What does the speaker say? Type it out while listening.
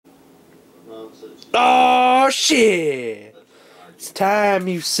Oh shit! It's time,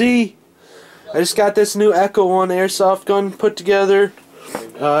 you see. I just got this new Echo 1 airsoft gun put together.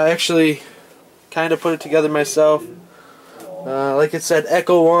 Actually, kind of put it together myself. Like it said,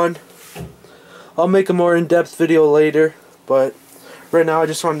 Echo 1. I'll make a more in-depth video later, but right now I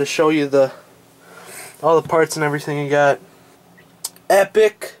just wanted to show you all the parts and everything I got.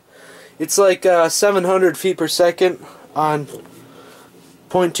 Epic. It's like 700 feet per second on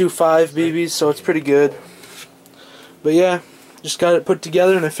 0.25 BBs, so it's pretty good. But yeah, just got it put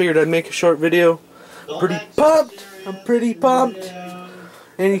together and I figured I'd make a short video. Pretty pumped! I'm pretty pumped!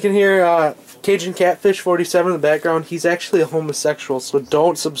 And you can hear Cajun Catfish 47 in the background. He's actually a homosexual, so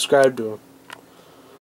don't subscribe to him.